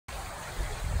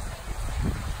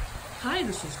Hi,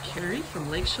 this is Carrie from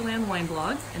Lake Chelan Wine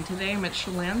Blog, and today I'm at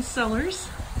Tsillan Cellars,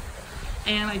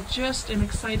 and I just am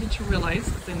excited to realize,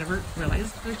 because I never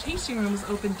realized, their tasting room is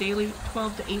open daily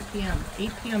 12 to 8 p.m.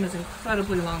 8 p.m. is an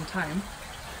incredibly long time,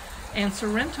 and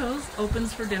Sorrento's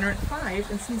opens for dinner at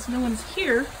 5, and since no one's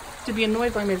here to be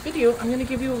annoyed by my video, I'm going to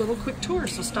give you a little quick tour,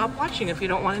 so stop watching if you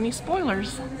don't want any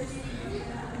spoilers.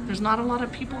 There's not a lot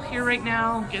of people here right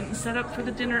now getting set up for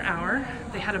the dinner hour.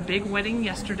 They had a big wedding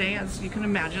yesterday, as you can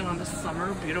imagine, on this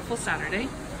summer, beautiful Saturday.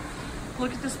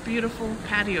 Look at this beautiful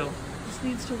patio. This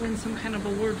needs to win some kind of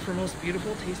award for most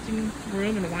beautiful tasting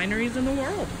room and wineries in the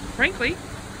world. Frankly,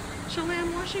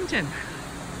 Chelan Washington.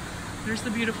 There's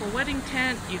the beautiful wedding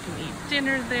tent. You can eat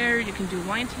dinner there. You can do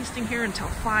wine tasting here until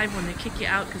 5 when they kick you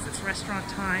out because it's restaurant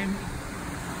time.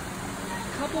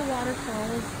 Couple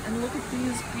waterfalls, and look at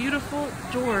these beautiful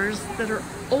doors that are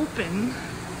open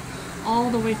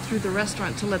all the way through the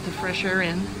restaurant to let the fresh air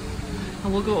in.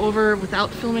 And we'll go over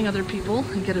without filming other people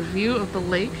and get a view of the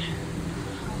lake.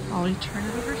 I'll turn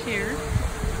it over here.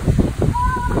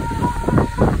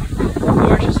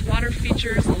 Gorgeous water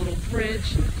features, a little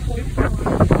bridge,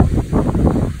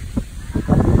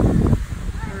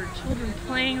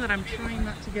 that I'm trying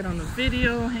not to get on the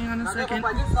video. Hang on a second.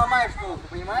 Gorgeous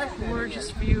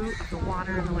view of the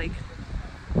water and the lake.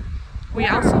 We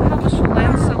also have the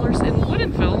Chelan Cellars in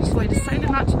Woodinville, so I decided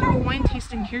not to do a wine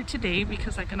tasting here today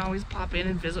because I can always pop in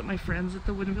and visit my friends at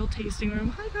the Woodinville tasting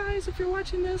room. Hi guys, if you're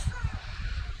watching this.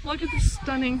 Look at this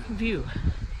stunning view.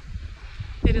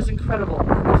 It is incredible.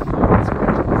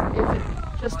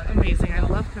 It's just amazing. I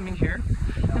love coming here.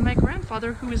 And my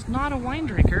grandfather, who is not a wine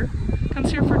drinker,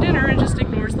 comes here for dinner and just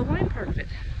ignores the wine part of it.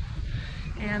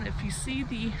 And if you see,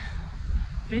 the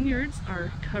vineyards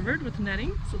are covered with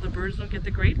netting so the birds don't get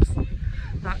the grapes.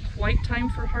 Not quite time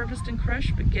for harvest and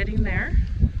crush, but getting there.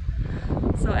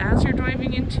 So as you're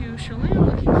driving into Chelan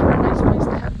looking for a nice place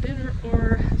to have dinner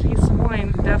or taste some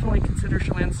wine, definitely consider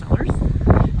Tsillan Cellars.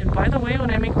 And by the way,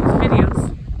 when I make these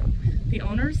videos, the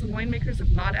owners, the winemakers,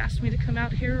 have not asked me to come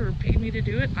out here or paid me to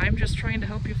do it. I'm just trying to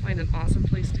help you find an awesome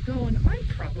place to go, and I'm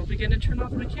probably going to turn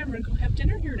off my camera and go have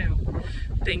dinner here now.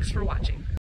 Thanks for watching.